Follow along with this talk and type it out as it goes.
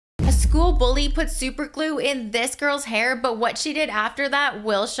A school bully put superglue in this girl's hair, but what she did after that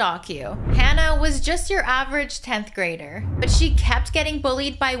will shock you. Hannah was just your average 10th grader, but she kept getting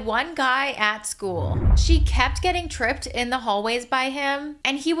bullied by one guy at school. She kept getting tripped in the hallways by him,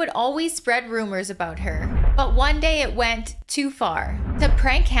 and he would always spread rumors about her. But one day it went too far. To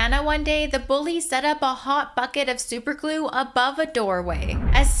prank Hannah one day, the bully set up a hot bucket of superglue above a doorway.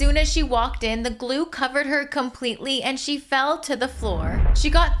 As soon as she walked in, the glue covered her completely and she fell to the floor. She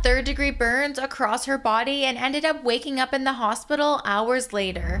got third-degree burns across her body and ended up waking up in the hospital hours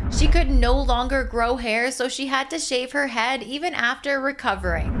later. She could no longer grow hair, so she had to shave her head even after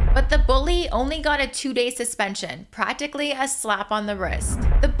recovering. But the bully only got a 2-day suspension, practically a slap on the wrist.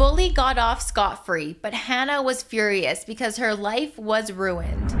 The bully got off scot-free, but Hannah was furious because her life was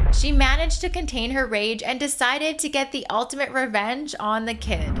ruined. She managed to contain her rage and decided to get the ultimate revenge on the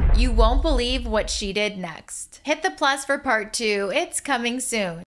kid. You won't believe what she did next. Hit the plus for part 2, it's coming soon.